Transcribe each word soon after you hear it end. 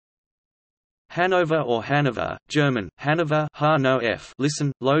Hanover or Hanover, German, Hanover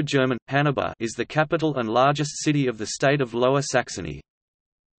listen, Low German, Hanover is the capital and largest city of the state of Lower Saxony.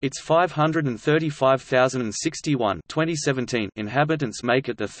 Its 535,061 (2017) inhabitants make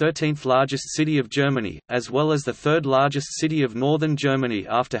it the 13th largest city of Germany, as well as the third largest city of northern Germany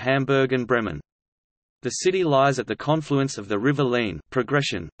after Hamburg and Bremen. The city lies at the confluence of the river Leine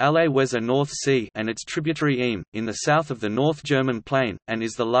progression, Alle-Weser North Sea and its tributary Eem, in the south of the North German Plain, and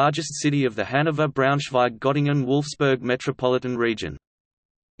is the largest city of the Hanover-Braunschweig-Göttingen-Wolfsburg metropolitan region.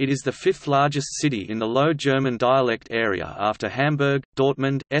 It is the fifth largest city in the Low German dialect area after Hamburg,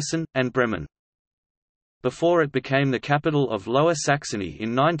 Dortmund, Essen, and Bremen. Before it became the capital of Lower Saxony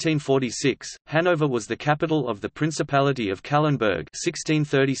in 1946, Hanover was the capital of the Principality of Kallenberg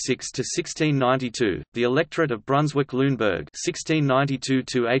 (1636–1692), the Electorate of Brunswick-Lüneburg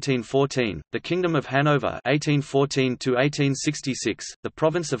 (1692–1814), the Kingdom of Hanover (1814–1866), the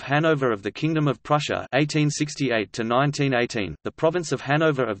Province of Hanover of the Kingdom of Prussia (1868–1918), the Province of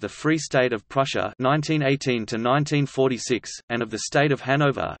Hanover of the Free State of Prussia (1918–1946), and of the State of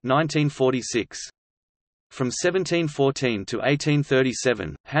Hanover (1946). From 1714 to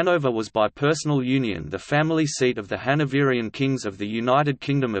 1837, Hanover was by personal union the family seat of the Hanoverian kings of the United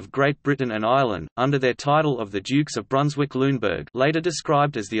Kingdom of Great Britain and Ireland, under their title of the Dukes of Brunswick-Lüneburg, later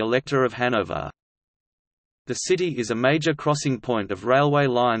described as the Elector of Hanover. The city is a major crossing point of railway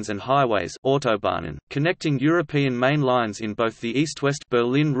lines and highways Autobahnen, connecting European main lines in both the east-west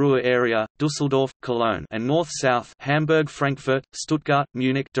Berlin-Ruhr area, Düsseldorf, Cologne, and north-south Hamburg-Frankfurt, Stuttgart,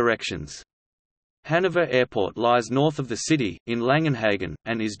 Munich directions. Hanover Airport lies north of the city, in Langenhagen,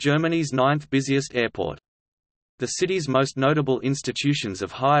 and is Germany's ninth busiest airport. The city's most notable institutions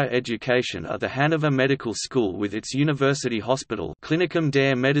of higher education are the Hanover Medical School with its university hospital Klinikum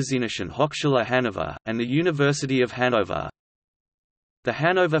der Medizinischen Hochschule Hannover, and the University of Hanover. The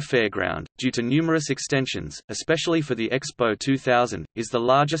Hanover Fairground, due to numerous extensions, especially for the Expo 2000, is the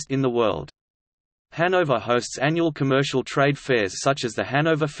largest in the world. Hanover hosts annual commercial trade fairs such as the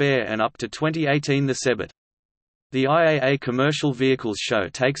Hanover Fair and up to 2018 the Cebit. The IAA Commercial Vehicles Show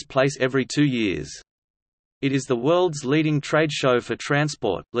takes place every 2 years. It is the world's leading trade show for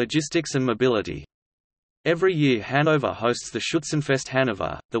transport, logistics and mobility. Every year Hanover hosts the Schützenfest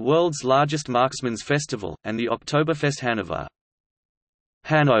Hanover, the world's largest marksman's festival, and the Oktoberfest Hanover.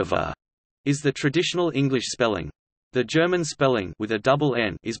 Hanover is the traditional English spelling. The German spelling with a double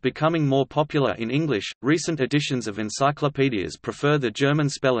N is becoming more popular in English. Recent editions of encyclopedias prefer the German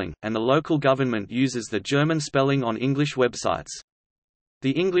spelling, and the local government uses the German spelling on English websites.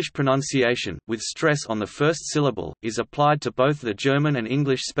 The English pronunciation, with stress on the first syllable, is applied to both the German and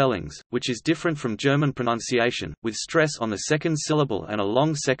English spellings, which is different from German pronunciation, with stress on the second syllable and a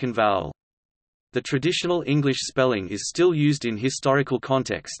long second vowel. The traditional English spelling is still used in historical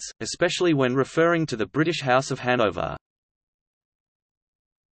contexts, especially when referring to the British House of Hanover.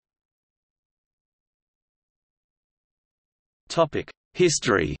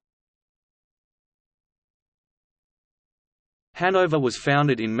 History. Hanover was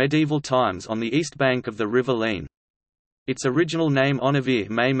founded in medieval times on the east bank of the river Leine. Its original name Onavir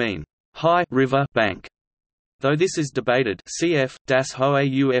may mean, high river bank, though this is debated cf. das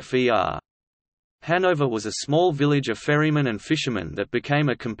Hohe Ufer. Hanover was a small village of ferrymen and fishermen that became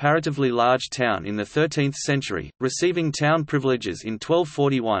a comparatively large town in the 13th century, receiving town privileges in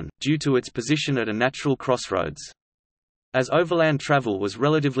 1241, due to its position at a natural crossroads. As overland travel was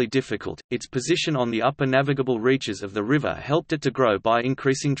relatively difficult, its position on the upper navigable reaches of the river helped it to grow by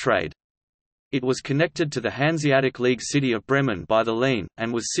increasing trade. It was connected to the Hanseatic League city of Bremen by the Leine,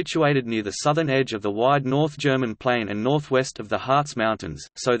 and was situated near the southern edge of the wide North German Plain and northwest of the Harz Mountains,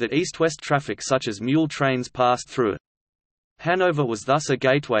 so that east-west traffic such as mule trains passed through it. Hanover was thus a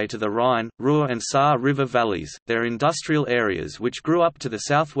gateway to the Rhine, Ruhr and Saar river valleys, their industrial areas which grew up to the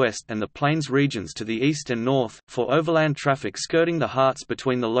southwest and the plains regions to the east and north, for overland traffic skirting the Harz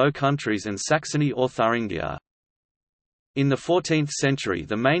between the Low Countries and Saxony or Thuringia. In the 14th century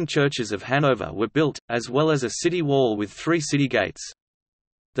the main churches of Hanover were built, as well as a city wall with 3 city gates.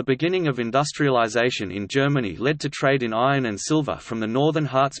 The beginning of industrialization in Germany led to trade in iron and silver from the northern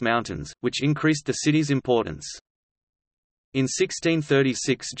Harz Mountains, which increased the city's importance. In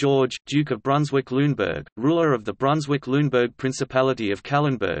 1636 George, Duke of Brunswick-Lüneburg, ruler of the Brunswick-Lüneburg Principality of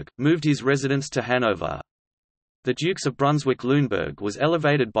Kallenberg, moved his residence to Hanover. The Dukes of Brunswick-Lüneburg was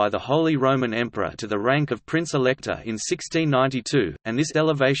elevated by the Holy Roman Emperor to the rank of Prince Elector in 1692, and this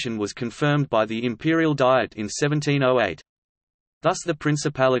elevation was confirmed by the Imperial Diet in 1708. Thus the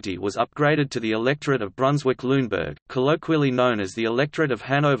principality was upgraded to the Electorate of Brunswick-Lüneburg, colloquially known as the Electorate of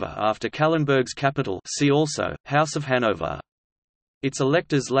Hanover after Kallenberg's capital, see also, House of Hanover. Its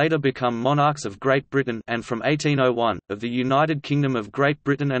electors later become monarchs of Great Britain and from 1801, of the United Kingdom of Great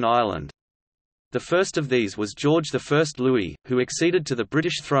Britain and Ireland. The first of these was George I Louis, who acceded to the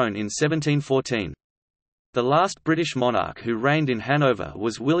British throne in 1714. The last British monarch who reigned in Hanover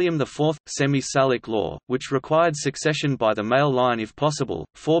was William IV. Semi-Salic law, which required succession by the male line if possible,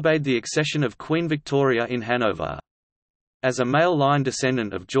 forbade the accession of Queen Victoria in Hanover. As a male line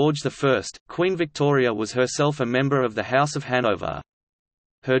descendant of George I, Queen Victoria was herself a member of the House of Hanover.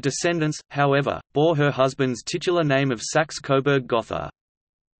 Her descendants, however, bore her husband's titular name of Saxe-Coburg-Gotha.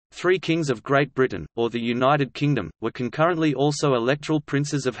 Three kings of Great Britain, or the United Kingdom, were concurrently also electoral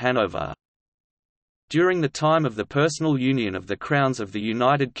princes of Hanover. During the time of the personal union of the crowns of the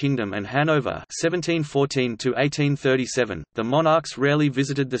United Kingdom and Hanover 1714 to 1837, the monarchs rarely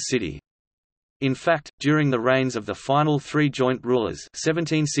visited the city. In fact, during the reigns of the final three joint rulers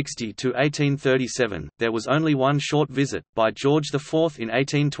 1760 to 1837, there was only one short visit, by George IV in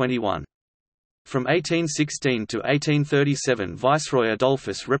 1821. From 1816 to 1837 Viceroy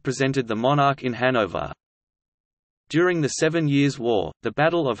Adolphus represented the monarch in Hanover. During the 7 Years' War, the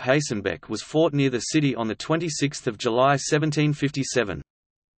Battle of Hasenbeck was fought near the city on 26 July 1757.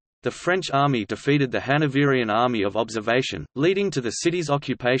 The French army defeated the Hanoverian Army of Observation, leading to the city's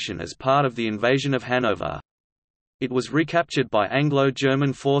occupation as part of the invasion of Hanover. It was recaptured by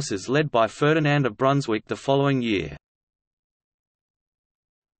Anglo-German forces led by Ferdinand of Brunswick the following year.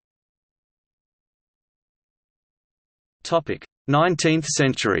 Topic: 19th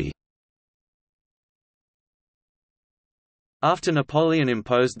century. After Napoleon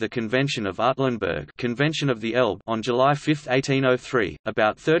imposed the Convention of Artlenburg Convention of the Elbe on July 5, 1803,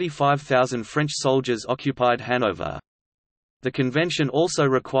 about 35,000 French soldiers occupied Hanover. The convention also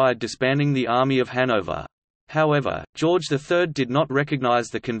required disbanding the Army of Hanover. However, George III did not recognize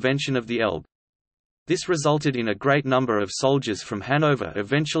the Convention of the Elbe. This resulted in a great number of soldiers from Hanover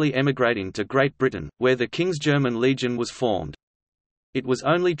eventually emigrating to Great Britain, where the King's German Legion was formed. It was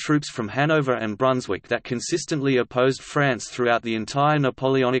only troops from Hanover and Brunswick that consistently opposed France throughout the entire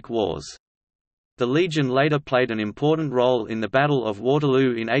Napoleonic Wars. The Legion later played an important role in the Battle of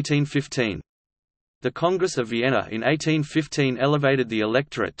Waterloo in 1815. The Congress of Vienna in 1815 elevated the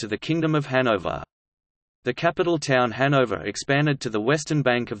electorate to the Kingdom of Hanover. The capital town Hanover expanded to the western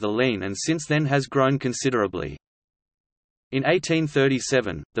bank of the Leine and since then has grown considerably. In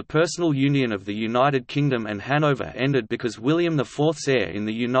 1837, the personal union of the United Kingdom and Hanover ended because William IV's heir in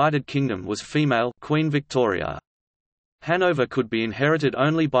the United Kingdom was female, Queen Victoria. Hanover could be inherited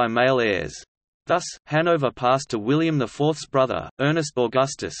only by male heirs. Thus, Hanover passed to William IV's brother, Ernest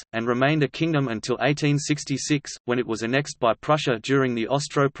Augustus, and remained a kingdom until 1866, when it was annexed by Prussia during the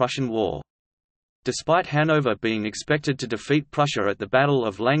Austro-Prussian War. Despite Hanover being expected to defeat Prussia at the Battle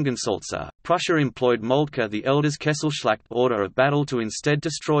of Langensalza, Prussia employed Moltke the Elder's Kesselschlacht order of battle to instead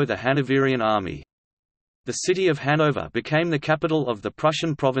destroy the Hanoverian army. The city of Hanover became the capital of the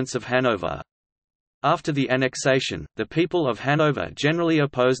Prussian province of Hanover. After the annexation, the people of Hanover generally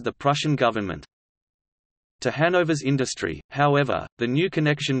opposed the Prussian government. To Hanover's industry, however, the new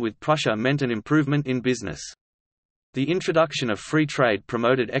connection with Prussia meant an improvement in business. The introduction of free trade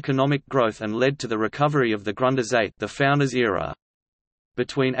promoted economic growth and led to the recovery of the Grunderzeit, the founders' era.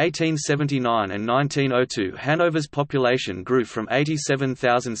 Between 1879 and 1902, Hanover's population grew from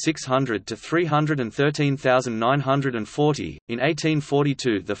 87,600 to 313,940. In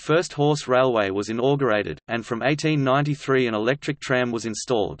 1842, the first horse railway was inaugurated, and from 1893 an electric tram was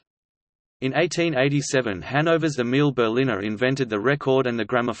installed. In 1887, Hanover's Emil Berliner invented the record and the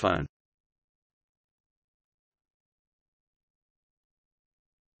gramophone.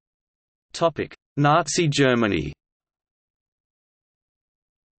 Nazi Germany.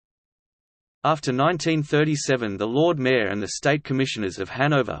 After 1937, the Lord Mayor and the State Commissioners of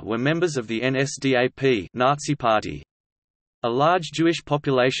Hanover were members of the NSDAP Nazi Party. A large Jewish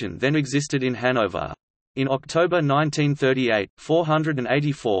population then existed in Hanover. In October 1938,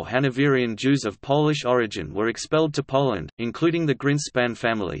 484 Hanoverian Jews of Polish origin were expelled to Poland, including the Greenspan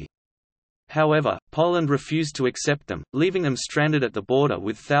family. However, Poland refused to accept them, leaving them stranded at the border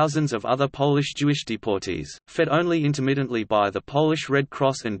with thousands of other Polish Jewish deportees, fed only intermittently by the Polish Red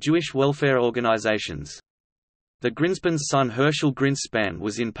Cross and Jewish welfare organizations. The Greenspan's son Herschel Greenspan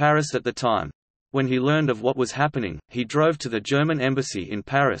was in Paris at the time. When he learned of what was happening, he drove to the German embassy in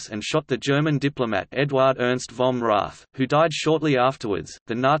Paris and shot the German diplomat Eduard Ernst vom Rath, who died shortly afterwards.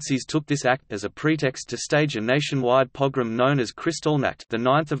 The Nazis took this act as a pretext to stage a nationwide pogrom known as Kristallnacht, the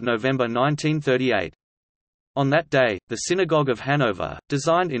 9th of November 1938. On that day, the Synagogue of Hanover,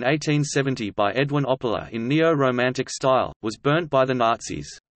 designed in 1870 by Edwin Oppeler in neo-romantic style, was burnt by the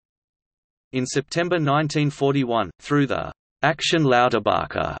Nazis. In September 1941, through the Action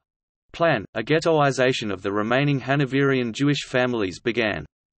Lauterbacher plan, a ghettoization of the remaining Hanoverian Jewish families began.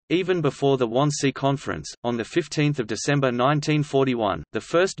 Even before the Wannsee Conference, on 15 December 1941, the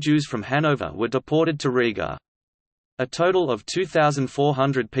first Jews from Hanover were deported to Riga. A total of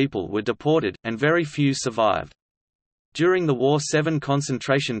 2,400 people were deported, and very few survived. During the war 7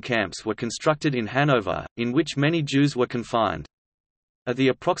 concentration camps were constructed in Hanover, in which many Jews were confined. Of the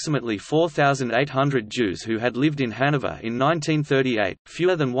approximately 4,800 Jews who had lived in Hanover in 1938,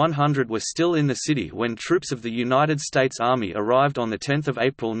 fewer than 100 were still in the city when troops of the United States Army arrived on 10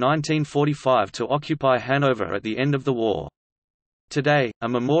 April 1945 to occupy Hanover at the end of the war. Today, a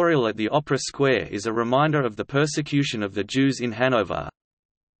memorial at the Opera Square is a reminder of the persecution of the Jews in Hanover.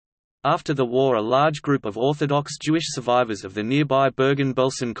 After the war, a large group of Orthodox Jewish survivors of the nearby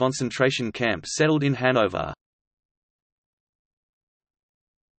Bergen-Belsen concentration camp settled in Hanover.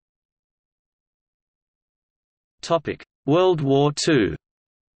 World War II.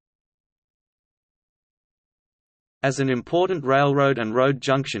 As an important railroad and road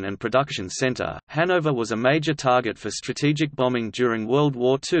junction and production center, Hanover was a major target for strategic bombing during World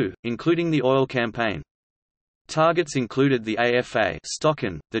War II, including the oil campaign. Targets included the AFA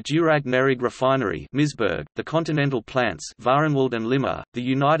Stocken, the Durag-Nerig refinery Misburg, the Continental plants Varenwald and Limmer, the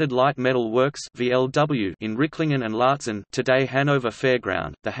United Light Metal Works VLW in Ricklingen and Laatzen, today Hanover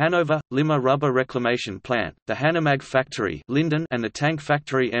Fairground, the Hanover Limmer rubber reclamation plant, the Hanomag factory Linden, and the tank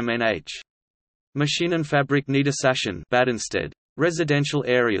factory MNH. Maschinenfabrik Niedersachsen Badenstedt. Residential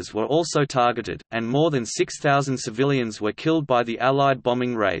areas were also targeted, and more than 6,000 civilians were killed by the Allied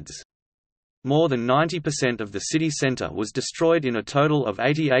bombing raids. More than 90% of the city center was destroyed in a total of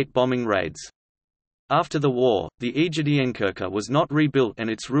 88 bombing raids. After the war, the Egidienkirche was not rebuilt and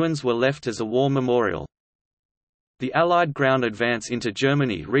its ruins were left as a war memorial. The Allied ground advance into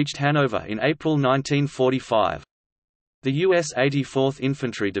Germany reached Hanover in April 1945. The U.S. 84th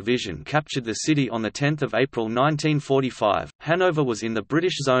Infantry Division captured the city on 10 April 1945. Hanover was in the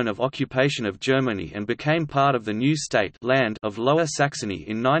British zone of occupation of Germany and became part of the new state land of Lower Saxony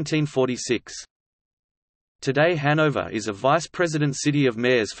in 1946. Today Hanover is a vice-president city of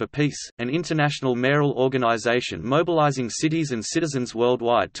mayors for peace, an international mayoral organization mobilizing cities and citizens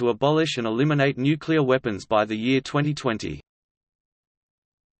worldwide to abolish and eliminate nuclear weapons by the year 2020.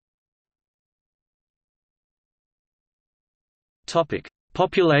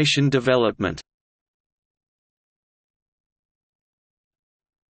 Population development.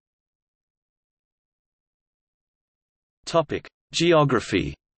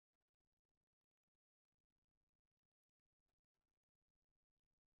 Geography.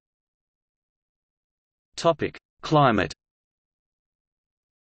 Climate.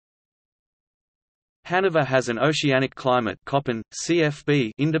 Hanover has an oceanic climate Köppen,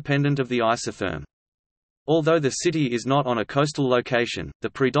 CFB, independent of the isotherm. Although the city is not on a coastal location, the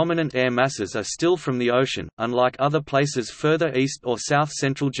predominant air masses are still from the ocean, unlike other places further east or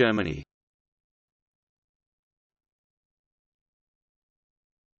south-central Germany.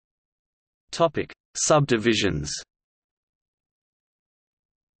 Subdivisions.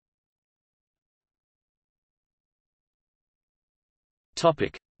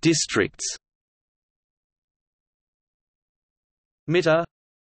 Districts. Mitte,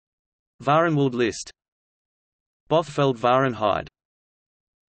 Varenwald List, Bothfeld Varenheide,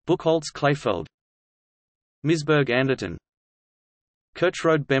 Buchholz Kleefeld, Misburg Anderton,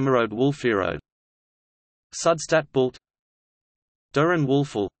 Kirchrode Bemerode Wulfirode, Sudstadt Bult, Duren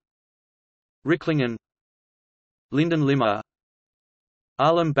Wulfel, Ricklingen, Linden Limmer,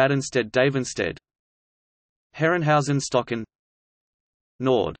 Arlem Badenstedt Davenstedt, Herrenhausen Stocken,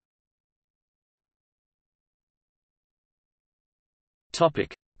 Nord.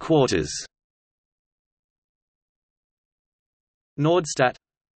 Quarters. Nordstadt,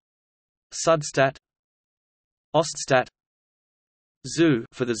 Sudstadt, Oststadt, Zoo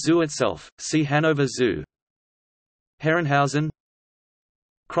for the zoo itself, see Hanover Zoo, Herrenhausen,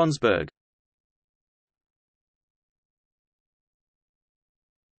 Kronsberg.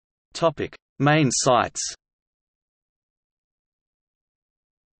 Main sites.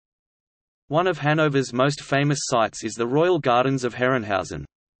 One of Hanover's most famous sites is the Royal Gardens of Herrenhausen.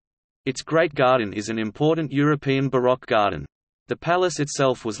 Its Great Garden is an important European Baroque garden. The palace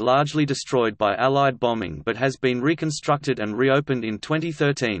itself was largely destroyed by Allied bombing but has been reconstructed and reopened in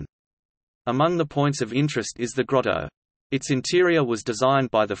 2013. Among the points of interest is the grotto. Its interior was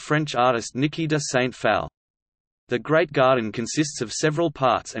designed by the French artist Niki de Saint-Phal. The Great Garden consists of several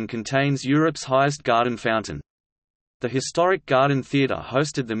parts and contains Europe's highest garden fountain. The historic Garden Theatre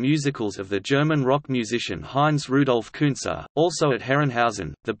hosted the musicals of the German rock musician Heinz Rudolf Kunze. Also at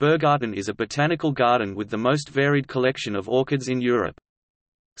Herrenhausen, the Burgarten is a botanical garden with the most varied collection of orchids in Europe.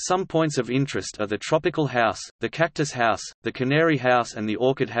 Some points of interest are the Tropical House, the Cactus House, the Canary House and the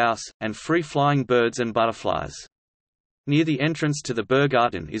Orchid House, and free-flying birds and butterflies. Near the entrance to the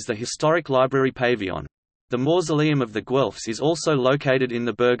Burgarten is the historic library pavilion. The Mausoleum of the Guelphs is also located in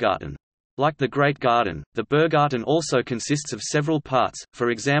the Burgarten. Like the Great Garden, the Burgarten also consists of several parts,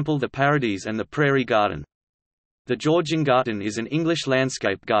 for example the Paradise and the Prairie Garden. The Georgengarten is an English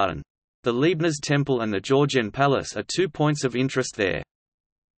landscape garden. The Leibniz Temple and the Georgian Palace are 2 points of interest there.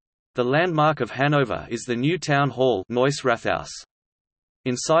 The landmark of Hanover is the new town hall Neues Rathaus.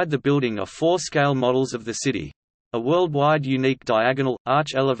 Inside the building are 4 scale models of the city. A worldwide unique diagonal,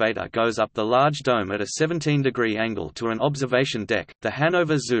 arch elevator goes up the large dome at a 17-degree angle to an observation deck. The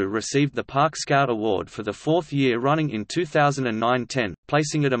Hanover Zoo received the Park Scout Award for the 4th year running in 2009-10,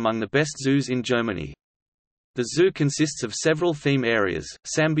 placing it among the best zoos in Germany. The zoo consists of several theme areas: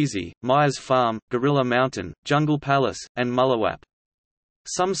 Sambesi, Myers Farm, Gorilla Mountain, Jungle Palace, and Mullawap.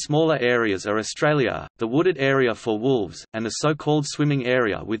 Some smaller areas are Australia, the wooded area for wolves, and the so-called swimming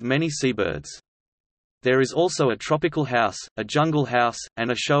area with many seabirds. There is also a tropical house, a jungle house, and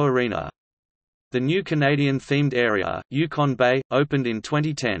a show arena. The new Canadian-themed area, Yukon Bay, opened in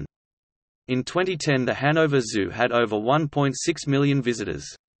 2010. In 2010 the Hanover Zoo had over 1.6 million visitors.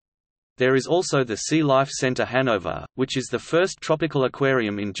 There is also the Sea Life Centre Hanover, which is the first tropical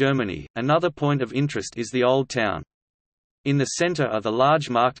aquarium in Germany. Another point of interest is the Old Town. In the centre are the large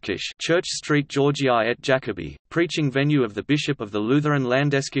Marktkirche, Church Street Georgii et Jacobi, preaching venue of the Bishop of the Lutheran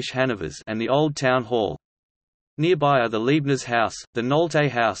Landeskirche Hanovers, and the Old Town Hall. Nearby are the Leibniz House, the Nolte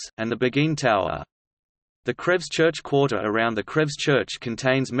House, and the Begin Tower. The Krebs Church quarter around the Krebs Church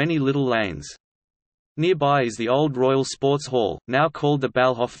contains many little lanes. Nearby is the old Royal Sports Hall, now called the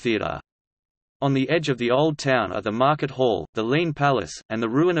Ballhof Theatre. On the edge of the Old Town are the Market Hall, the Lean Palace, and the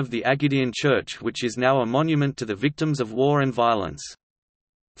ruin of the Agidian Church, which is now a monument to the victims of war and violence.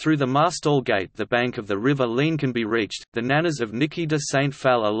 Through the Marstall Gate the bank of the River Lean can be reached. The Nanas of Niki de Saint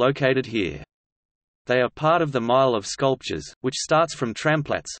Phal are located here. They are part of the Mile of Sculptures, which starts from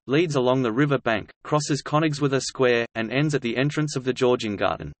Tramplatz, leads along the river bank, crosses Königswerther Square, and ends at the entrance of the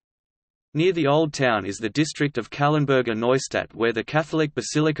Georgengarten. Near the Old Town is the district of Kallenberger Neustadt, where the Catholic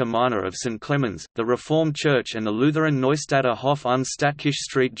Basilica Minor of St. Clemens, the Reformed Church and the Lutheran Neustadter Hof und Stadtkirche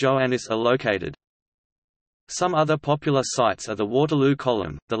St. Johannes are located. Some other popular sites are the Waterloo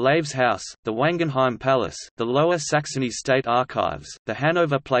Column, the Laves House, the Wangenheim Palace, the Lower Saxony State Archives, the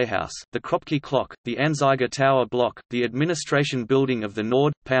Hanover Playhouse, the Kropke Clock, the Anzeiger Tower Block, the Administration Building of the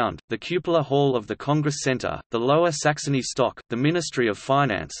Nord, Pound, the Cupola Hall of the Congress Center, the Lower Saxony Stock, the Ministry of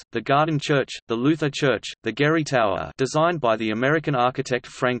Finance, the Garden Church, the Luther Church, the Gehry Tower designed by the American architect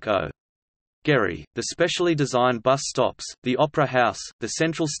Frank O. Gehry, the specially designed bus stops, the Opera House, the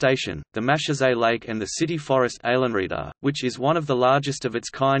Central Station, the Maschsee Lake and the city forest Eilenrieder, which is one of the largest of its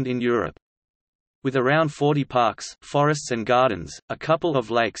kind in Europe. With around 40 parks, forests and gardens, a couple of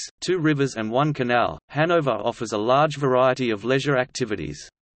lakes, 2 rivers and 1 canal, Hanover offers a large variety of leisure activities.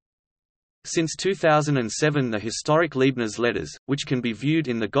 Since 2007 the historic Leibniz letters, which can be viewed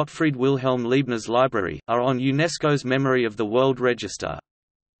in the Gottfried Wilhelm Leibniz Library, are on UNESCO's Memory of the World Register.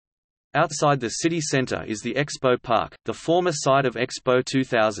 Outside the city centre is the Expo Park, the former site of Expo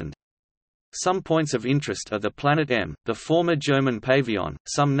 2000. Some points of interest are the Planet M, the former German pavilion,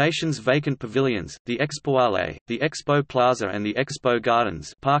 some nations' vacant pavilions, the Expoale, the Expo Plaza and the Expo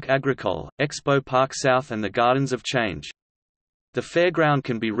Gardens, Parc Agricole, Expo Park South and the Gardens of Change. The fairground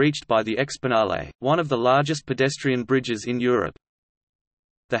can be reached by the Exponale, one of the largest pedestrian bridges in Europe.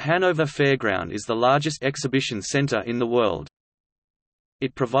 The Hanover Fairground is the largest exhibition centre in the world.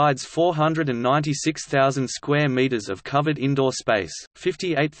 It provides 496,000 square meters of covered indoor space,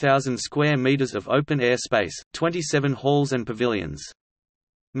 58,000 square meters of open-air space, 27 halls and pavilions.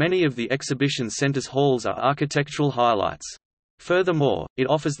 Many of the exhibition center's halls are architectural highlights. Furthermore, it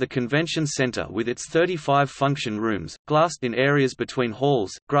offers the convention center with its 35 function rooms, glassed-in areas between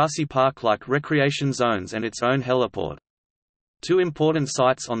halls, grassy park-like recreation zones and its own heliport. 2 important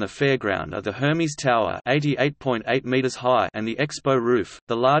sites on the fairground are the Hermes Tower 88.8 meters high and the Expo Roof,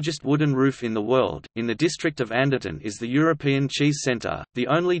 the largest wooden roof in the world. In the district of Anderton is the European Cheese Centre, the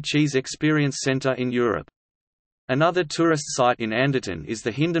only cheese experience centre in Europe. Another tourist site in Anderton is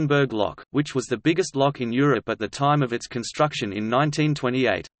the Hindenburg Lock, which was the biggest lock in Europe at the time of its construction in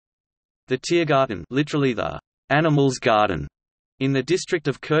 1928. The Tiergarten, literally the animals' garden, in the district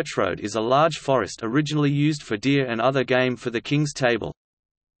of Kirchrode is a large forest originally used for deer and other game for the King's Table.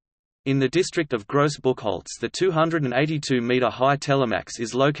 In the district of Gross-Buchholz, the 282-metre-high Telemax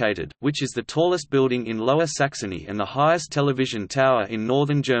is located, which is the tallest building in Lower Saxony and the highest television tower in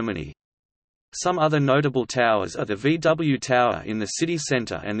northern Germany. Some other notable towers are the VW Tower in the city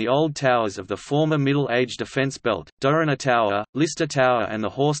centre and the old towers of the former Middle Age defence belt, Dohrener Tower, Lister Tower and the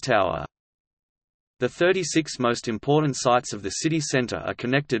Horse Tower. The 36 most important sites of the city centre are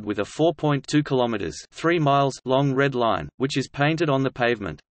connected with a 4.2 km (3 miles) long red line, which is painted on the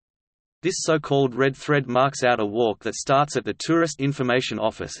pavement. This so-called red thread marks out a walk that starts at the Tourist Information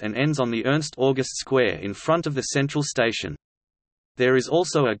Office and ends on the Ernst August Square in front of the central station. There is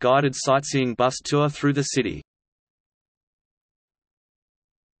also a guided sightseeing bus tour through the city.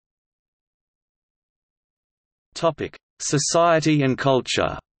 Society and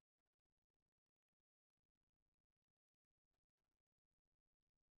culture.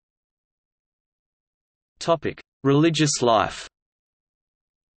 Religious life.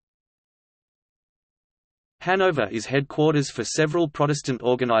 Hanover is headquarters for several Protestant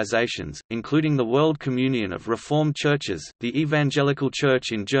organizations, including the World Communion of Reformed Churches, the Evangelical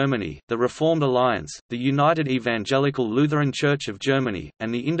Church in Germany, the Reformed Alliance, the United Evangelical Lutheran Church of Germany,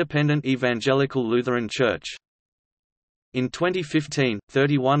 and the Independent Evangelical Lutheran Church. In 2015,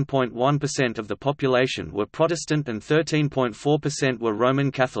 31.1% of the population were Protestant and 13.4% were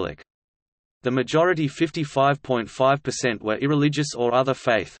Roman Catholic. The majority 55.5% were irreligious or other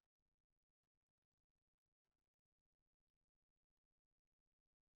faith.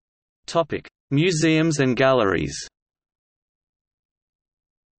 Museums and galleries.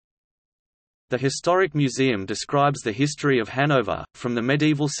 The Historic Museum describes the history of Hanover, from the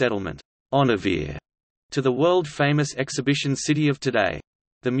medieval settlement, Hanover, to the world-famous exhibition city of today.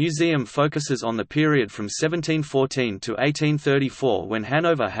 The museum focuses on the period from 1714 to 1834 when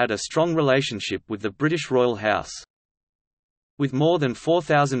Hanover had a strong relationship with the British royal house. With more than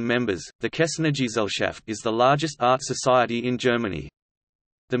 4,000 members, the Kessener Gesellschaft is the largest art society in Germany.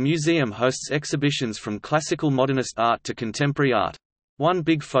 The museum hosts exhibitions from classical modernist art to contemporary art. One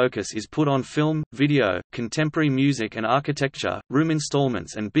big focus is put on film, video, contemporary music and architecture, room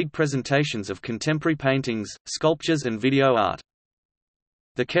installments and big presentations of contemporary paintings, sculptures and video art.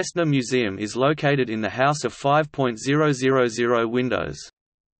 The Kessener Museum is located in the House of 5.000 windows.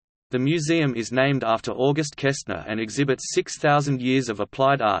 The museum is named after August Kessener and exhibits 6,000 years of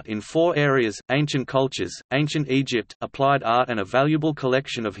applied art in 4 areas: ancient cultures, ancient Egypt, applied art and a valuable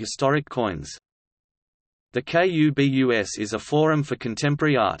collection of historic coins. The KUBUS is a forum for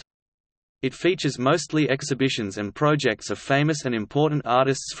contemporary art. It features mostly exhibitions and projects of famous and important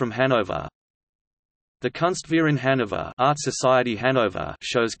artists from Hanover. The Kunstverein Hanover, Art Society Hanover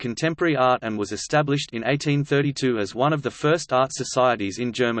shows contemporary art and was established in 1832 as one of the first art societies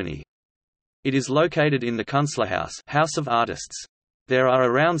in Germany. It is located in the Künstlerhaus, House of Artists. There are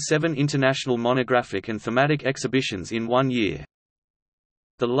around 7 international monographic and thematic exhibitions in 1 year.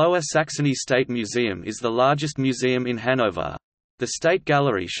 The Lower Saxony State Museum is the largest museum in Hanover. The State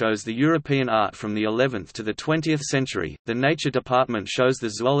Gallery shows the European art from the 11th to the 20th century, the Nature Department shows the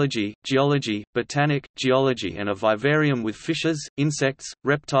zoology, geology, botanic, geology and a vivarium with fishes, insects,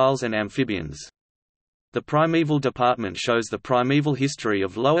 reptiles and amphibians. The Primeval Department shows the primeval history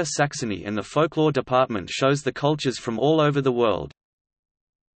of Lower Saxony and the Folklore Department shows the cultures from all over the world.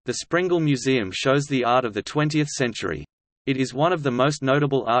 The Sprengel Museum shows the art of the 20th century. It is one of the most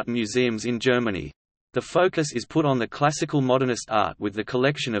notable art museums in Germany. The focus is put on the classical modernist art with the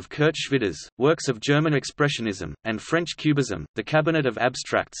collection of Kurt Schwitters, works of German Expressionism, and French Cubism, the Cabinet of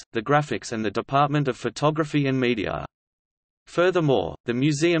Abstracts, the Graphics and the Department of Photography and Media. Furthermore, the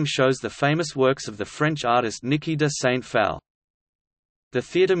museum shows the famous works of the French artist Niki de Saint-Phal. The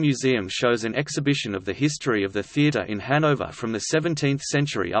Theatre Museum shows an exhibition of the history of the theatre in Hanover from the 17th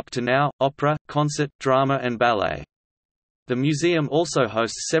century up to now, opera, concert, drama and ballet. The museum also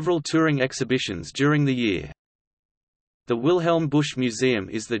hosts several touring exhibitions during the year. The Wilhelm Busch Museum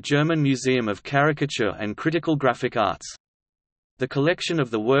is the German museum of caricature and critical graphic arts. The collection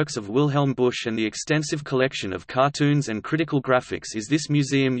of the works of Wilhelm Busch and the extensive collection of cartoons and critical graphics is this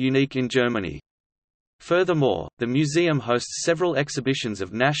museum unique in Germany. Furthermore, the museum hosts several exhibitions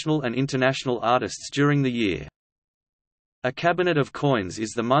of national and international artists during the year. A cabinet of coins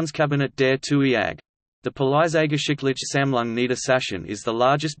is the Münzkabinett der Tuiag. The Polizeigeschichtliche Sammlung Niedersachsen is the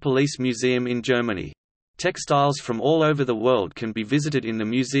largest police museum in Germany. Textiles from all over the world can be visited in the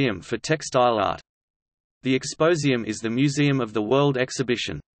Museum for Textile Art. The Exposium is the museum of the World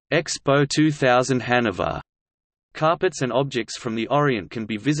Exhibition, Expo 2000 Hanover. Carpets and objects from the Orient can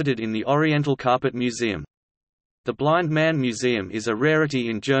be visited in the Oriental Carpet Museum. The Blind Man Museum is a rarity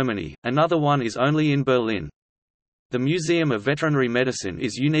in Germany, another one is only in Berlin. The Museum of Veterinary Medicine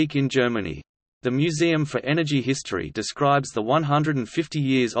is unique in Germany. The Museum for Energy History describes the 150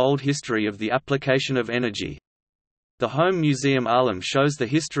 years old history of the application of energy. The Home Museum Ahlem shows the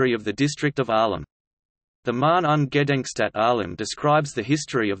history of the district of Ahlem. The Mahn und Gedenkstadt Ahlem describes the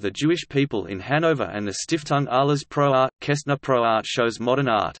history of the Jewish people in Hanover, and the Stiftung Alles pro Art, Kästner pro Art shows modern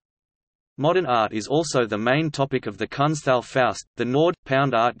art. Modern art is also the main topic of the Kunsthalle Faust, the Nord.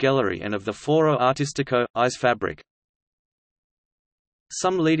 Pound Art Gallery, and of the Foro Artistico, Eisfabrik.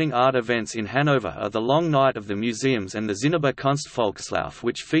 Some leading art events in Hanover are the Long Night of the Museums and the Zinneber Kunstvolkslauf,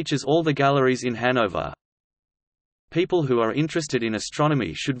 which features all the galleries in Hanover. People who are interested in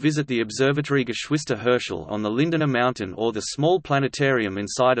astronomy should visit the Observatory Geschwister Herschel on the Lindener Mountain or the small planetarium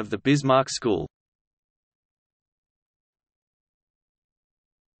inside of the Bismarck School.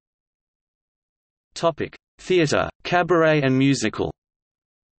 Theatre, cabaret and musical.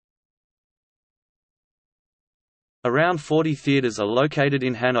 Around 40 theatres are located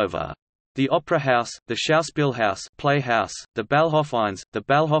in Hanover. The Opera House, the Schauspielhaus Playhouse, the Ballhof-Eins, the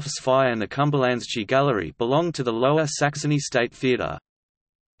Ballhof 2 and the Cumberlandsche Gallery belong to the Lower Saxony State Theatre.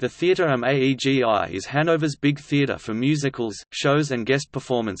 The Theatre am Aegi is Hanover's big theatre for musicals, shows and guest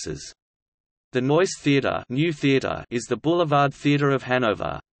performances. The Neues Theater, New Theater is the Boulevard Theatre of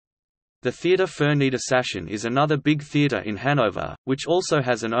Hanover. The Theater für Niedersachsen is another big theatre in Hanover, which also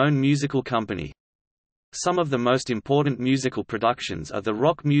has an own musical company. Some of the most important musical productions are the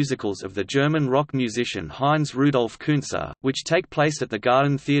rock musicals of the German rock musician Heinz Rudolf Kunze, which take place at the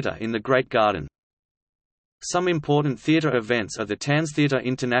Garden Theatre in the Great Garden. Some important theatre events are the Tanztheater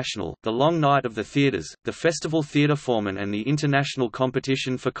International, the Long Night of the Theatres, the Festival Theatre Formen and the International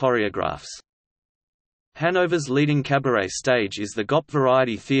Competition for Choreographs. Hanover's leading cabaret stage is the Gopp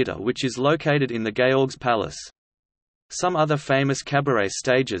Variety Theatre, which is located in the Georgspalast. Some other famous cabaret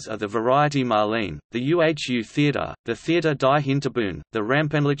stages are the Variety Marlene, the UHU Theatre, the Theater die Hinterbühne, the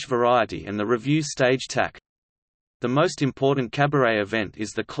Rampenliche Variety and the Revue Stage Tag. The most important cabaret event is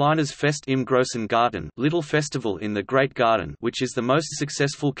the Kleines Fest im Großen Garten, Little Festival in the Great Garden, which is the most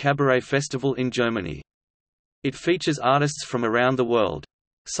successful cabaret festival in Germany. It features artists from around the world.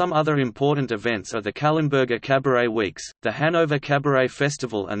 Some other important events are the Kallenberger Cabaret Weeks, the Hanover Cabaret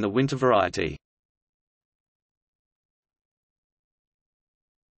Festival and the Winter Variety.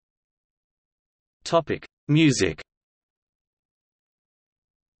 Music.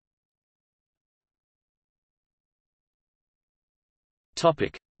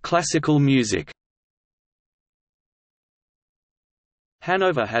 Classical music.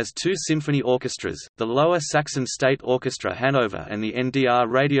 Hanover has two symphony orchestras, the Lower Saxon State Orchestra Hanover and the NDR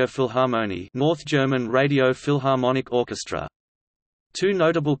Radiophilharmonie, North German Radio Philharmonic Orchestra. Two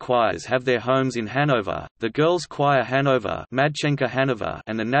notable choirs have their homes in Hanover, the Girls' Choir Hanover, Madchenka Hanover,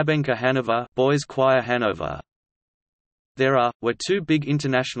 and the Knabenchor Hanover, Boys' Choir Hanover. There were two big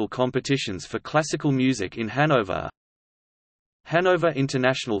international competitions for classical music in Hanover. Hanover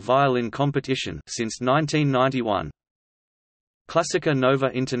International Violin Competition since 1991. Klassiker Nova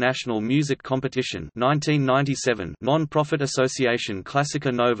International Music Competition 1997. Non-profit association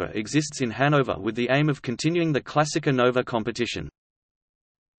Klassiker Nova exists in Hanover with the aim of continuing the Klassiker Nova competition.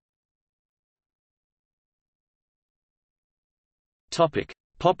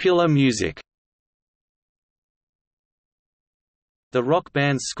 Popular music. The rock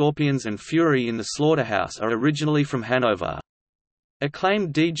bands Scorpions and Fury in the Slaughterhouse are originally from Hanover.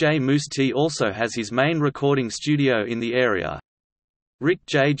 Acclaimed DJ Moose T also has his main recording studio in the area. Rick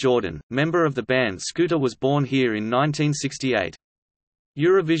J. Jordan, member of the band Scooter, was born here in 1968.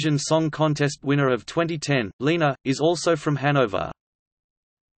 Eurovision Song Contest winner of 2010, Lena, is also from Hanover.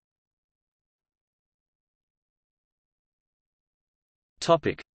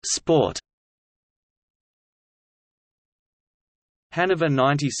 Sport. Hanover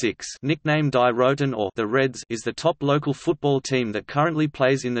 96, nicknamed Die Roten or the Reds, is the top local football team that currently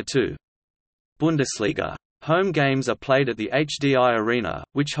plays in the 2. Bundesliga. Home games are played at the HDI Arena,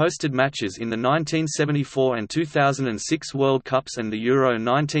 which hosted matches in the 1974 and 2006 World Cups and the Euro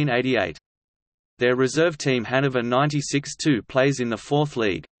 1988. Their reserve team Hanover 96-2 plays in the 4th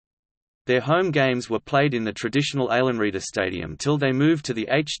League. Their home games were played in the traditional Ehlenrieder Stadium till they moved to the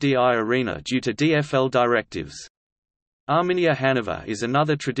HDI Arena due to DFL directives. Arminia Hanover is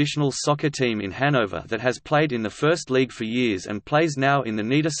another traditional soccer team in Hanover that has played in the First League for years and plays now in the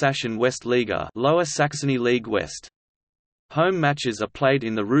Niedersachsen West Liga, Lower Saxony League West. Home matches are played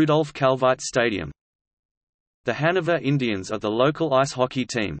in the Rudolf Kalveit Stadium. The Hanover Indians are the local ice hockey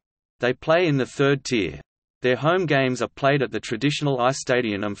team. They play in the 3rd tier. Their home games are played at the traditional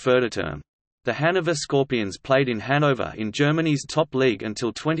Eisstadion am Förderturm. The Hanover Scorpions played in Hanover in Germany's top league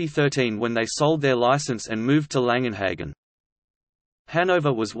until 2013 when they sold their license and moved to Langenhagen.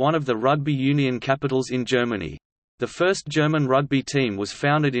 Hanover was one of the rugby union capitals in Germany. The first German rugby team was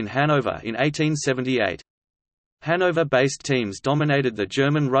founded in Hanover in 1878. Hanover-based teams dominated the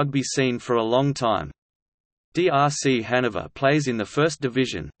German rugby scene for a long time. DRC Hanover plays in the First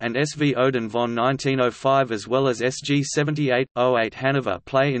Division, and SV Oden von 1905 as well as SG 78-08 Hanover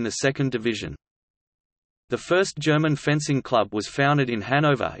play in the Second Division. The first German fencing club was founded in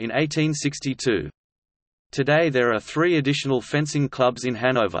Hanover in 1862. Today there are 3 additional fencing clubs in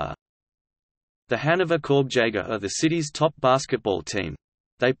Hanover. The Hanover Korbjäger are the city's top basketball team.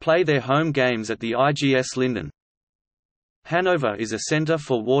 They play their home games at the IGS Linden. Hanover is a center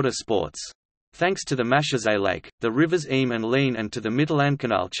for water sports. Thanks to the Maschsee Lake, the rivers Eem and Lein and to the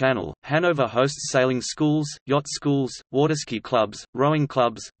Mittellandkanal Channel, Hanover hosts sailing schools, yacht schools, waterski clubs, rowing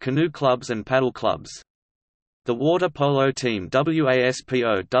clubs, canoe clubs and paddle clubs. The water polo team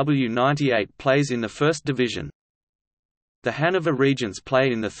WASPO W98 plays in the First Division. The Hanover Regents play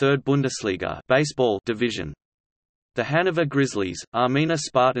in the Third Bundesliga baseball division. The Hanover Grizzlies, Armina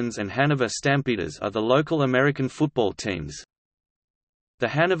Spartans and Hanover Stampeders are the local American football teams. The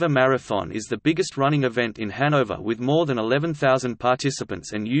Hanover Marathon is the biggest running event in Hanover with more than 11,000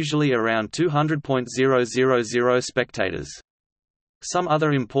 participants and usually around 200,000 spectators. Some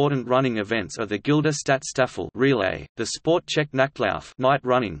other important running events are the Gilder Stadtstaffel relay, the Sport Check Nachtlauf night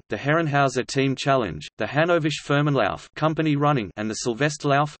running, the Herrenhauser Team Challenge, the Hannoversche Firmenlauf company running, and the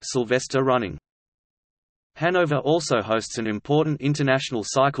Silvesterlauf Sylvester running. Hanover also hosts an important international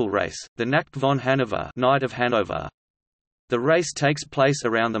cycle race, the Nacht von Hanover Night of Hanover. The race takes place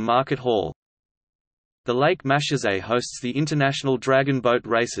around the Market Hall. The Lake Maschsee hosts the International Dragon Boat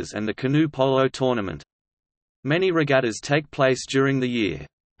Races and the Canoe Polo Tournament. Many regattas take place during the year.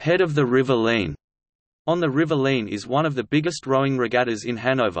 Head of the River Lein on the River Lein is one of the biggest rowing regattas in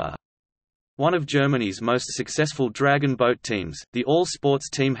Hanover. One of Germany's most successful dragon boat teams, the all-sports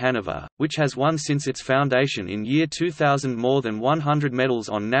team Hanover, which has won since its foundation in year 2000 more than 100 medals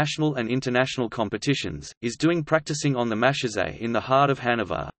on national and international competitions, is doing practicing on the Maschsee in the heart of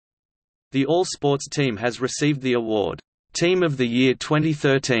Hanover. The all-sports team has received the award, Team of the Year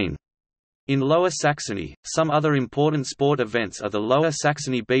 2013. In Lower Saxony, some other important sport events are the Lower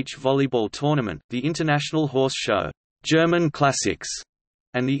Saxony Beach Volleyball Tournament, the International Horse Show, German Classics,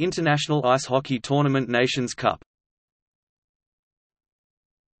 and the International Ice Hockey Tournament Nations Cup.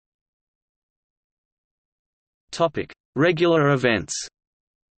 Regular events.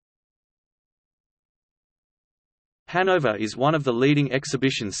 Hanover is one of the leading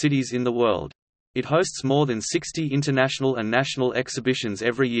exhibition cities in the world. It hosts more than 60 international and national exhibitions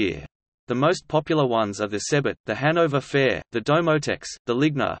every year. The most popular ones are the Seebad, the Hanover Fair, the Domotex, the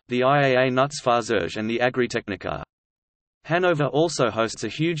Ligna, the IAA Nutzfahrzeug and the Agritechnica. Hanover also hosts a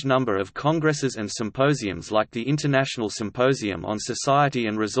huge number of congresses and symposiums like the International Symposium on Society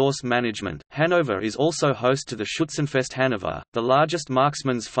and Resource Management. Hanover is also host to the Schützenfest Hanover, the largest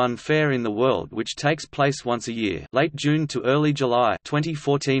marksman's fun fair in the world, which takes place once a year, late June to early July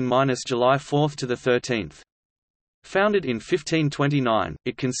 2014–July 4th to the 13th. Founded in 1529,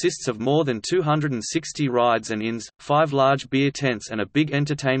 it consists of more than 260 rides and inns, 5 large beer tents and a big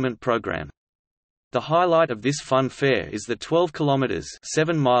entertainment program. The highlight of this fun fair is the 12 kilometers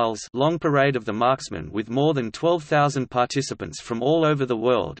 (7 miles) long parade of the marksmen with more than 12,000 participants from all over the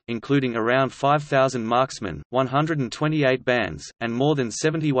world, including around 5,000 marksmen, 128 bands, and more than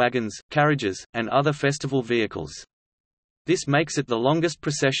 70 wagons, carriages, and other festival vehicles. This makes it the longest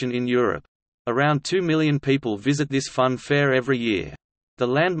procession in Europe. Around 2 million people visit this fun fair every year. The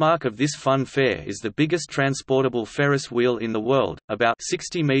landmark of this fun fair is the biggest transportable Ferris wheel in the world, about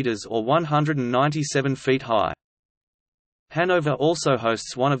 60 meters or 197 feet high. Hanover also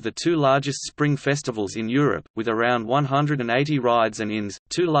hosts one of the 2 largest spring festivals in Europe, with around 180 rides and inns,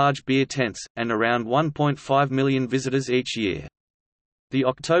 2 large beer tents, and around 1.5 million visitors each year. The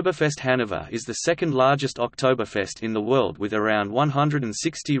Oktoberfest Hanover is the second largest Oktoberfest in the world with around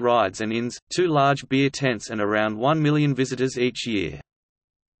 160 rides and inns, 2 large beer tents and around 1 million visitors each year.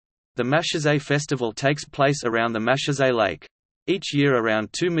 The Maschsee Festival takes place around the Maschsee Lake. Each year around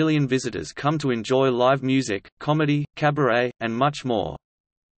 2 million visitors come to enjoy live music, comedy, cabaret, and much more.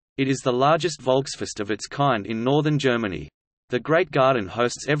 It is the largest Volksfest of its kind in northern Germany. The Great Garden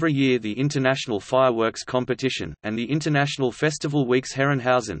hosts every year the International Fireworks Competition, and the International Festival Weeks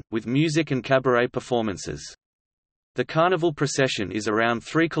Herrenhausen, with music and cabaret performances. The carnival procession is around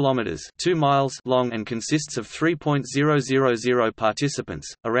 3 kilometers (2 miles) long and consists of 3,000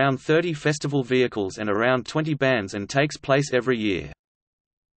 participants, around 30 festival vehicles and around 20 bands and takes place every year.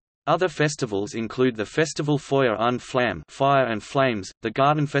 Other festivals include the Festival Feuer und Flamme, Fire and Flames, the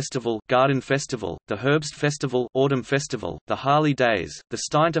Garden Festival, the Herbst Festival, Autumn Festival, the Harley Days, the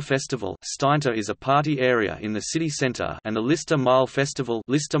Steinter Festival, Steinter is a party area in the city center, and the Lister Mile Festival.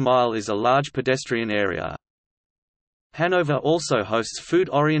 Lister Mile is a large pedestrian area. Hanover also hosts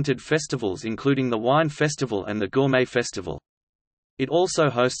food-oriented festivals including the Wine Festival and the Gourmet Festival. It also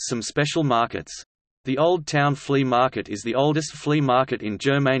hosts some special markets. The Old Town Flea Market is the oldest flea market in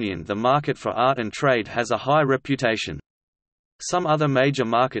Germany, and the market for art and trade has a high reputation. Some other major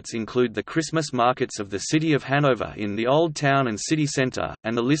markets include the Christmas markets of the city of Hanover in the Old Town and City Centre,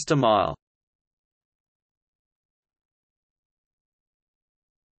 and the Lister Mile.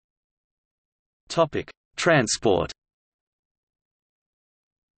 Transport.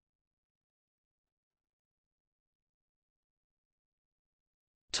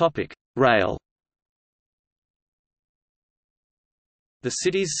 Rail. The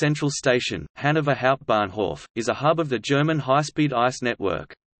city's central station, Hanover Hauptbahnhof, is a hub of the German high-speed ice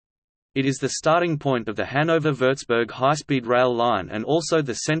network. It is the starting point of the Hanover-Würzburg high-speed rail line and also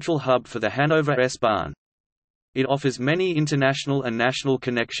the central hub for the Hanover S-Bahn. It offers many international and national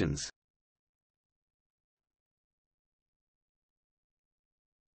connections.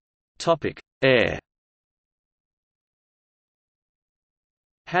 Air.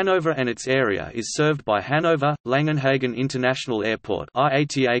 Hanover and its area is served by Hanover Langenhagen International Airport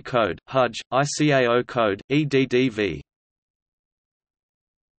IATA code, HUJ, ICAO code, EDDV.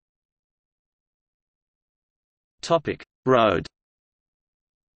 Road.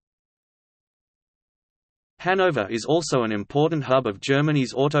 Hanover is also an important hub of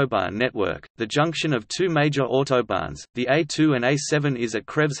Germany's Autobahn network. The junction of two major autobahns, the A2 and A7, is at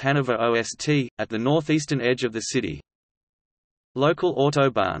Krebs Hanover OST, at the northeastern edge of the city. Local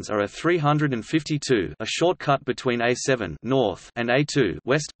autobahns are a 352, a shortcut between A7 north and A2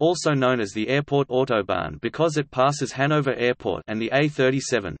 west, also known as the Airport Autobahn because it passes Hanover Airport, and the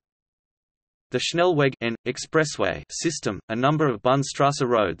A37. The Schnellweg N expressway system, a number of Bundesstraße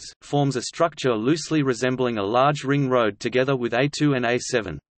roads, forms a structure loosely resembling a large ring road together with A2 and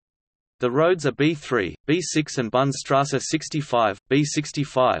A7. The roads are B3, B6 and Bundesstraße 65,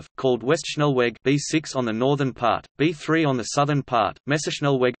 B65, called Westschnellweg B6 on the northern part, B3 on the southern part.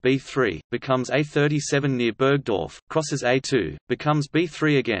 Messerschnellweg B3 becomes A37 near Bergdorf, crosses A2, becomes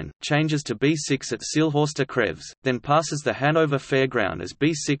B3 again, changes to B6 at Seelhorster Krebs, then passes the Hanover Fairground as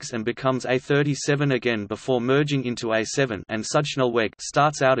B6 and becomes A37 again before merging into A7, and Sudschnellweg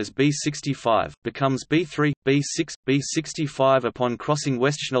starts out as B65, becomes B3, B6, B65 upon crossing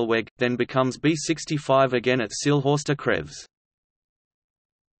Westschnellweg, then becomes B65 again at Seelhorster Krebs.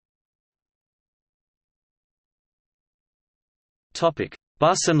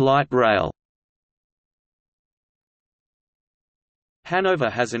 Bus and light rail. Hanover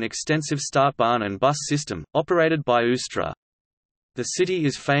has an extensive Startbahn and bus system, operated by Östra. The city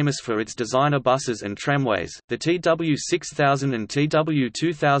is famous for its designer buses and tramways, the TW6000 and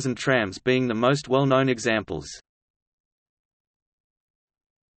TW2000 trams being the most well-known examples.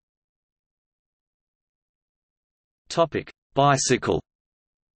 Bicycle.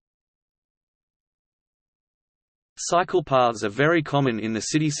 Cycle paths are very common in the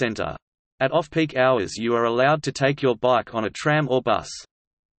city centre. At off-peak hours you are allowed to take your bike on a tram or bus.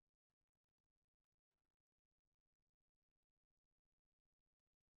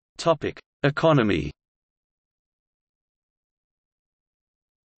 Economy.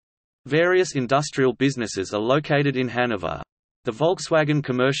 Various industrial businesses are located in Hanover. The Volkswagen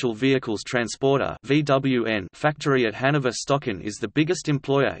Commercial Vehicles Transporter (VWN) factory at Hanover Stocken is the biggest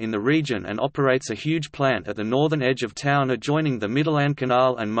employer in the region and operates a huge plant at the northern edge of town adjoining the Mittelland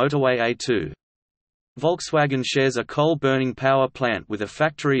Canal and motorway A2. Volkswagen shares a coal-burning power plant with a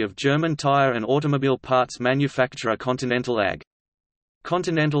factory of German tire and automobile parts manufacturer Continental AG.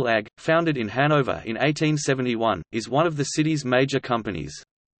 Continental AG, founded in Hanover in 1871, is one of the city's major companies.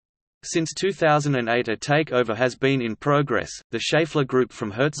 Since 2008 a takeover has been in progress. The Schaeffler Group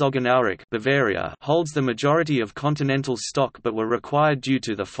from Herzogenaurach, Bavaria, holds the majority of Continental's stock but were required due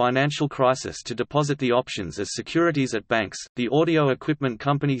to the financial crisis to deposit the options as securities at banks. The audio equipment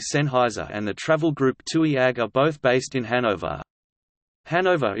company Sennheiser and the travel group TUI AG are both based in Hanover.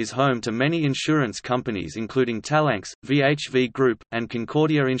 Hanover is home to many insurance companies including Talanx, VHV Group, and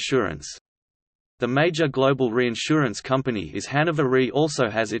Concordia Insurance. The major global reinsurance company is Hanover Re, also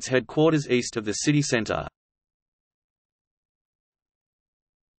has its headquarters east of the city centre.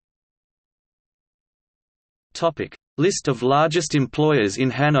 List of largest employers in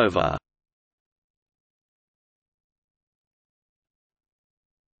Hanover.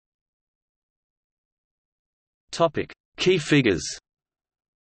 Key figures.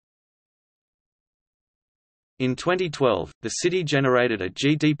 In 2012, the city generated a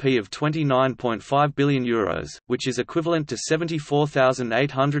GDP of €29.5 billion, which is equivalent to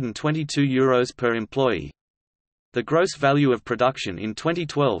 €74,822 per employee. The gross value of production in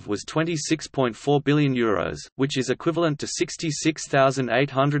 2012 was €26.4 billion, which is equivalent to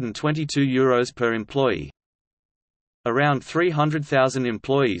 €66,822 per employee. Around 300,000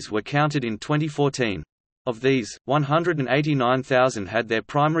 employees were counted in 2014. Of these, 189,000 had their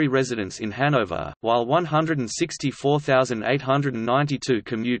primary residence in Hanover, while 164,892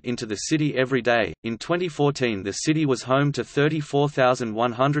 commute into the city every day. In 2014, the city was home to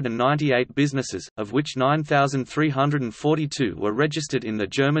 34,198 businesses, of which 9,342 were registered in the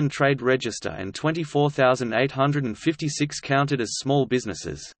German Trade Register and 24,856 counted as small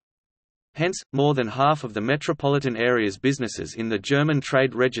businesses. Hence, more than half of the metropolitan area's businesses in the German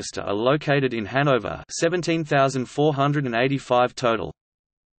Trade Register are located in Hanover, 17,485 total.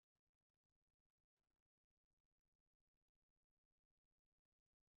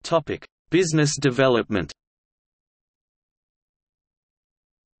 Topic: Business development.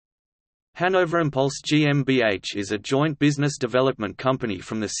 Hanover Impulse GmbH is a joint business development company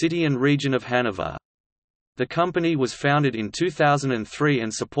from the city and region of Hanover. The company was founded in 2003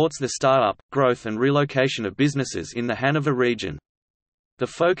 and supports the start-up, growth and relocation of businesses in the Hanover region. The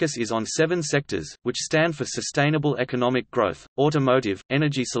focus is on 7 sectors, which stand for sustainable economic growth: automotive,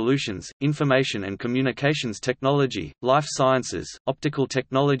 energy solutions, information and communications technology, life sciences, optical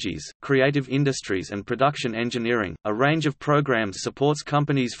technologies, creative industries and production engineering. A range of programs supports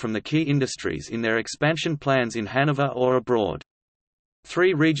companies from the key industries in their expansion plans in Hanover or abroad.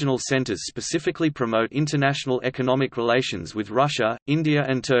 3 regional centers specifically promote international economic relations with Russia, India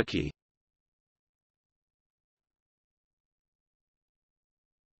and Turkey.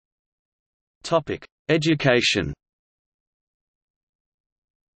 Education.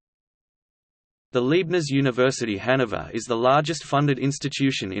 The Leibniz University Hanover is the largest funded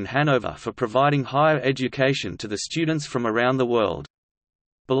institution in Hanover for providing higher education to the students from around the world.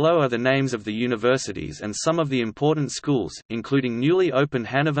 Below are the names of the universities and some of the important schools, including newly opened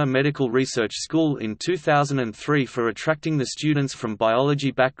Hanover Medical Research School in 2003 for attracting the students from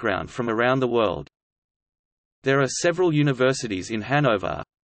biology background from around the world. There are several universities in Hanover.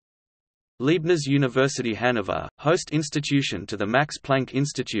 Leibniz University Hanover, host institution to the Max Planck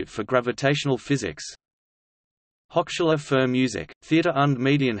Institute for Gravitational Physics. Hochschule für Musik, Theater und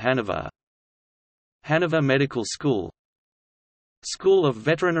Medien Hanover. Hanover Medical School. School of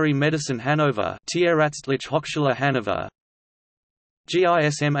Veterinary Medicine Hanover, Tierärztliche Hochschule Hanover.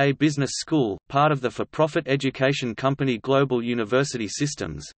 GISMA Business School, part of the for-profit education company Global University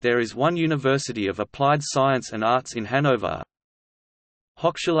Systems. There is one University of Applied Science and Arts in Hanover.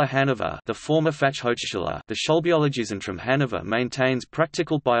 Hochschule Hanover, the former Fachhochschule. The Schulbiologiezentrum Hanover maintains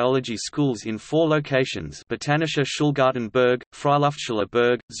practical biology schools in 4 locations: Botanischer Schulgarten Berg, Freiluftschule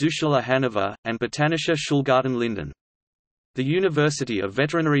Berg, Zooschule Hanover, and Botanischer Schulgarten Linden. The University of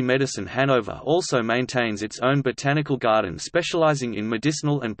Veterinary Medicine Hanover also maintains its own botanical garden specializing in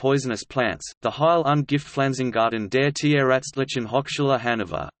medicinal and poisonous plants, the Heil- und Giftpflanzengarten der Tierärztlichen Hochschule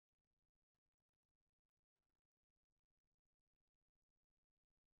Hanover.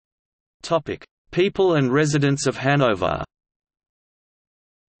 People and residents of Hanover.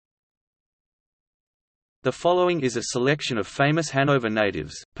 The following is a selection of famous Hanover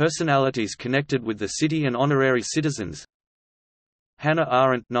natives, personalities connected with the city and honorary citizens. Hannah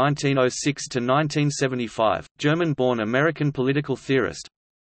Arendt (1906–1975), German-born American political theorist.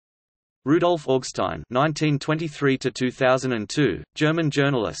 Rudolf Augstein (1923–2002), German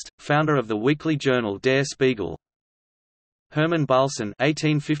journalist, founder of the weekly journal Der Spiegel. Hermann Balsen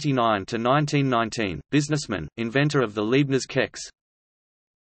 (1859–1919), businessman, inventor of the Leibniz Keks.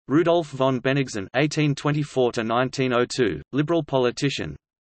 Rudolf von Bennigsen (1824–1902), liberal politician.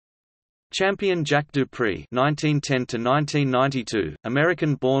 Champion Jack Dupree (1910–1992),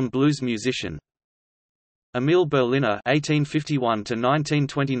 American-born blues musician. Emil Berliner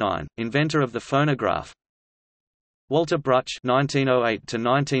 (1851–1929), inventor of the phonograph. Walter Bruch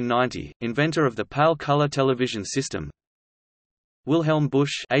 (1908–1990), inventor of the PAL color television system. Wilhelm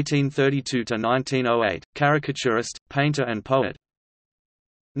Busch (1832–1908), caricaturist, painter and poet.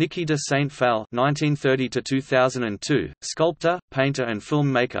 Nikita St. Phal (1930–2002), sculptor, painter and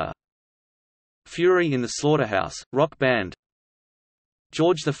filmmaker. Fury in the Slaughterhouse, rock band.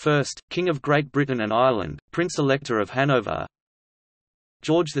 George I, King of Great Britain and Ireland, Prince-Elector of Hanover.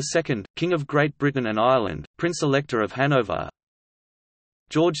 George II, King of Great Britain and Ireland, Prince-Elector of Hanover.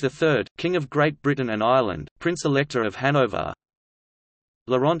 George III, King of Great Britain and Ireland, Prince-Elector of Hanover.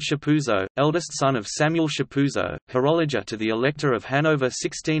 Laurent Chapuzot, eldest son of Samuel Chapuzot, horologer to the Elector of Hanover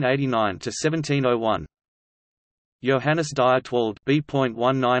 1689–1701. Johannes Dietwald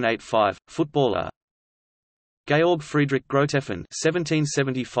B.1985, footballer. Georg Friedrich Groteffen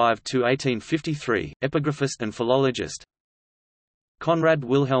 (1775–1853), epigraphist and philologist. Conrad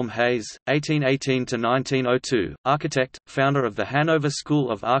Wilhelm Hayes (1818–1902), architect, founder of the Hanover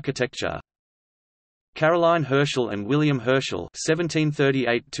School of Architecture. Caroline Herschel and William Herschel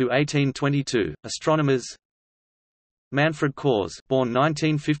 (1738–1822), astronomers. Manfred Kors, born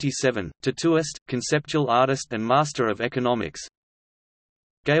 1957, tattooist, conceptual artist and master of economics.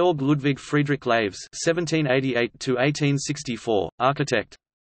 Georg Ludwig Friedrich Laves (1788–1864), architect.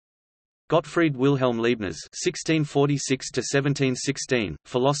 Gottfried Wilhelm Leibniz (1646–1716),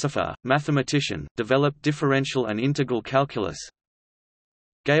 philosopher, mathematician, developed differential and integral calculus.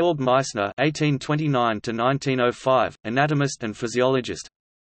 Georg Meissner (1829–1905), anatomist and physiologist.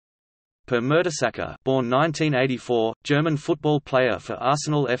 Per Mertesacker, born 1984, German football player for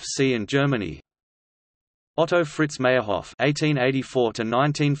Arsenal FC in Germany. Otto Fritz Meyerhoff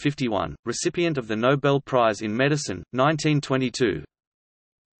 (1884–1951), recipient of the Nobel Prize in Medicine, 1922.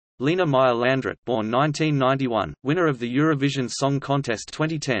 Lena Meyer-Landrut, born 1991, winner of the Eurovision Song Contest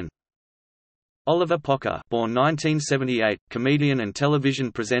 2010. Oliver Pocher, born 1978, comedian and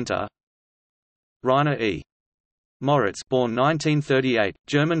television presenter. Rainer E. Moritz, born 1938,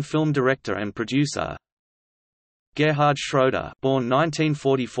 German film director and producer. Gerhard Schröder, born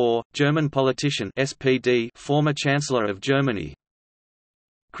 1944, German politician (SPD), former Chancellor of Germany.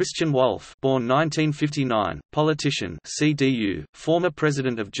 Christian Wolff, born 1959, politician (CDU), former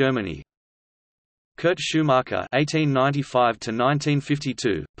President of Germany. Kurt Schumacher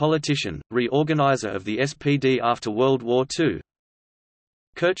 (1895–1952), politician, reorganizer of the SPD after World War II.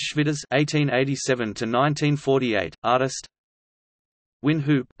 Kurt Schwitters (1887–1948), artist. Win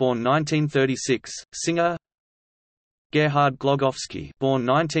Hoop, born 1936, singer. Gerhard Glogowski, born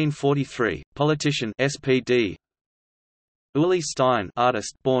 1943, politician (SPD). Uli Stein,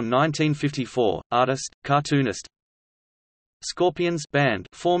 artist, born 1954, artist, cartoonist. Scorpions band,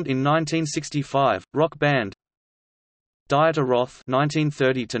 formed in 1965, rock band. Dieter Roth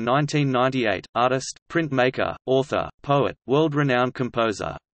 (1930–1998), artist, printmaker, author, poet, world-renowned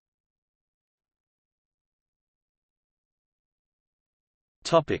composer.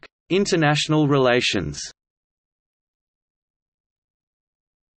 Topic: International relations.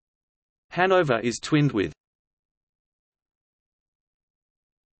 Hanover is twinned with.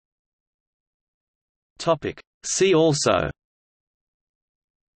 Topic: See also.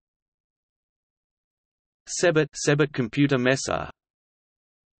 Sebit Computer Messe,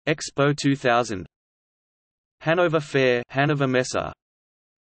 Expo 2000, Hanover Fair, Hanover Messe,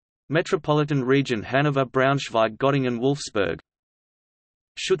 Metropolitan Region Hanover Braunschweig Göttingen Wolfsburg,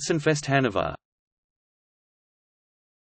 Schützenfest Hanover.